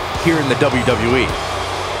cakewalk here in the WWE.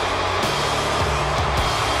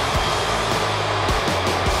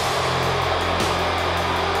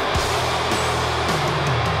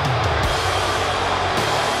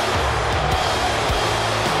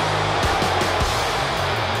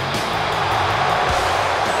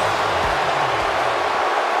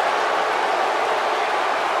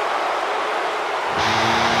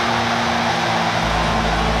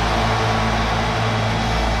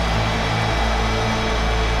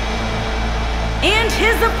 And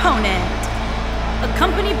his opponent,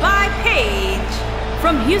 accompanied by Paige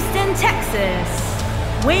from Houston, Texas,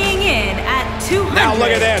 weighing in at Now look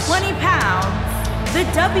at this. 220 pounds, the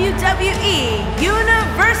WWE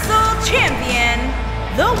Universal Champion,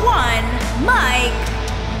 the one, Mike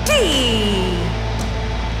D.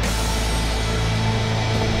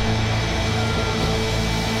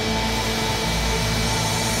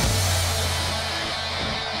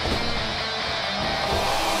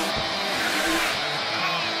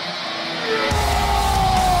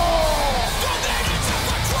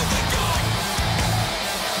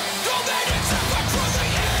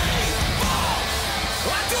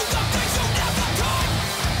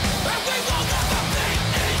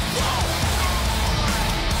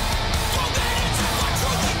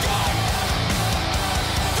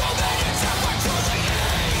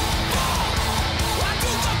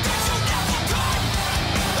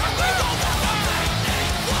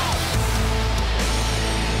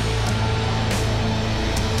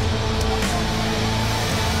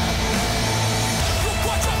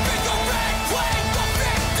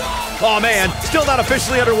 Oh, man, still not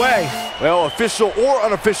officially underway. Well, official or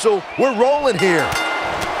unofficial, we're rolling here.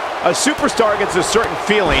 A superstar gets a certain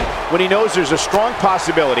feeling when he knows there's a strong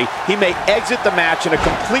possibility he may exit the match in a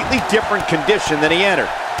completely different condition than he entered.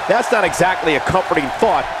 That's not exactly a comforting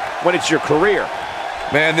thought, when it's your career.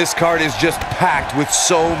 Man, this card is just packed with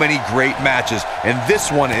so many great matches, and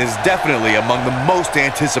this one is definitely among the most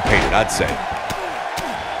anticipated, I'd say.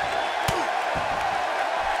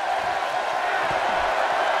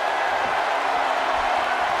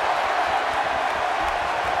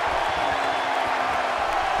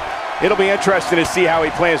 It'll be interesting to see how he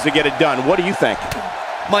plans to get it done. What do you think?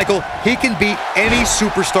 Michael, he can beat any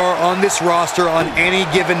superstar on this roster on any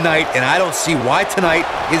given night, and I don't see why tonight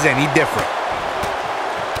is any different.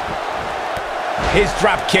 His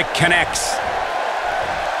drop kick connects.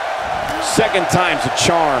 Second time's a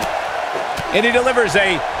charm. And he delivers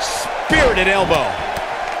a spirited elbow.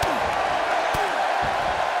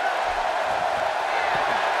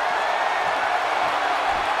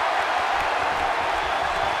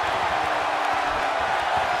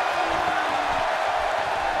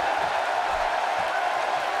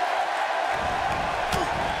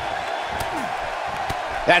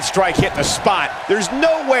 That strike hit the spot. There's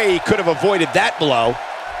no way he could have avoided that blow.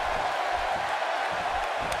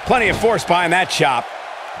 Plenty of force behind that chop.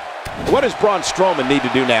 What does Braun Strowman need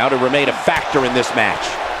to do now to remain a factor in this match?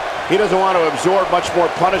 He doesn't want to absorb much more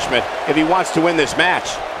punishment if he wants to win this match.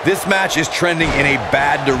 This match is trending in a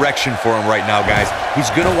bad direction for him right now, guys. He's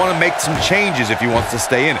going to want to make some changes if he wants to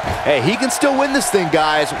stay in it. Hey, he can still win this thing,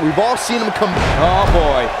 guys. We've all seen him come. Oh,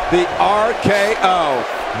 boy. The RKO.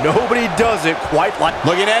 Nobody does it quite like.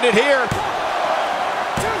 Looking at it here.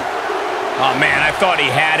 Oh, man, I thought he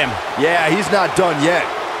had him. Yeah, he's not done yet.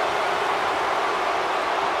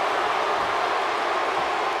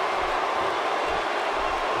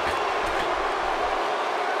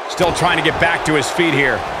 Still trying to get back to his feet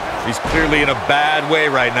here. He's clearly in a bad way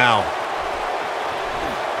right now.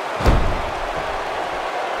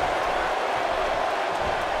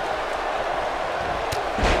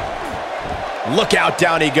 Look out,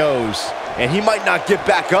 down he goes. And he might not get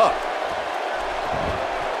back up.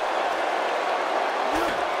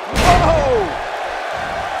 Oh!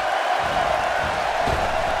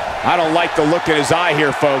 I don't like the look in his eye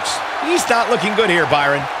here, folks. He's not looking good here,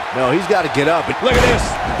 Byron. No, he's got to get up. Look at this.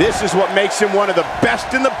 This is what makes him one of the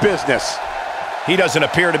best in the business. He doesn't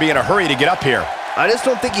appear to be in a hurry to get up here. I just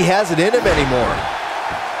don't think he has it in him anymore.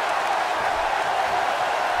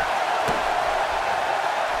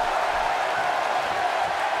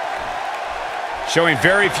 Showing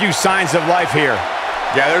very few signs of life here.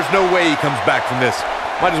 Yeah, there's no way he comes back from this.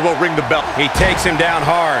 Might as well ring the bell. He takes him down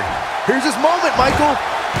hard. Here's his moment, Michael.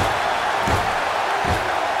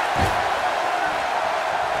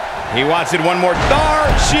 He wants it one more.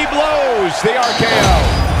 She blows the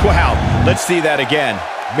RKO. Wow, let's see that again.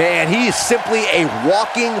 Man, he is simply a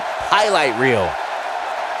walking highlight reel.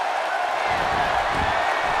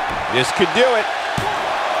 This could do it.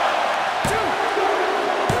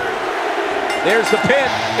 There's the pin.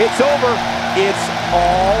 It's over. It's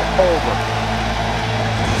all over.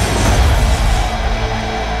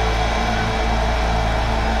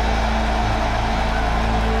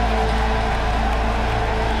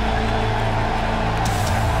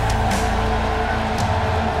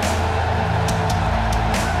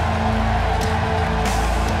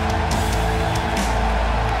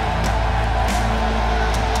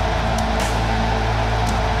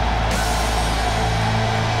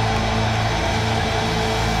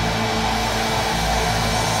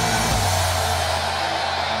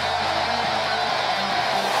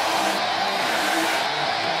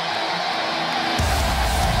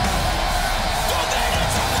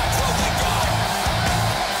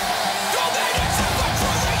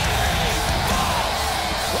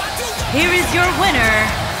 Here is your winner,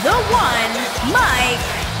 the one, Mike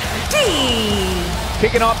D.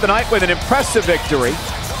 Kicking off the night with an impressive victory.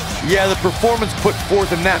 Yeah, the performance put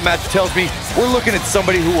forth in that match tells me we're looking at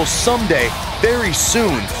somebody who will someday, very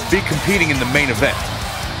soon, be competing in the main event.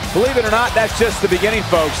 Believe it or not, that's just the beginning,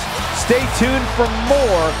 folks. Stay tuned for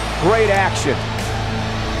more great action.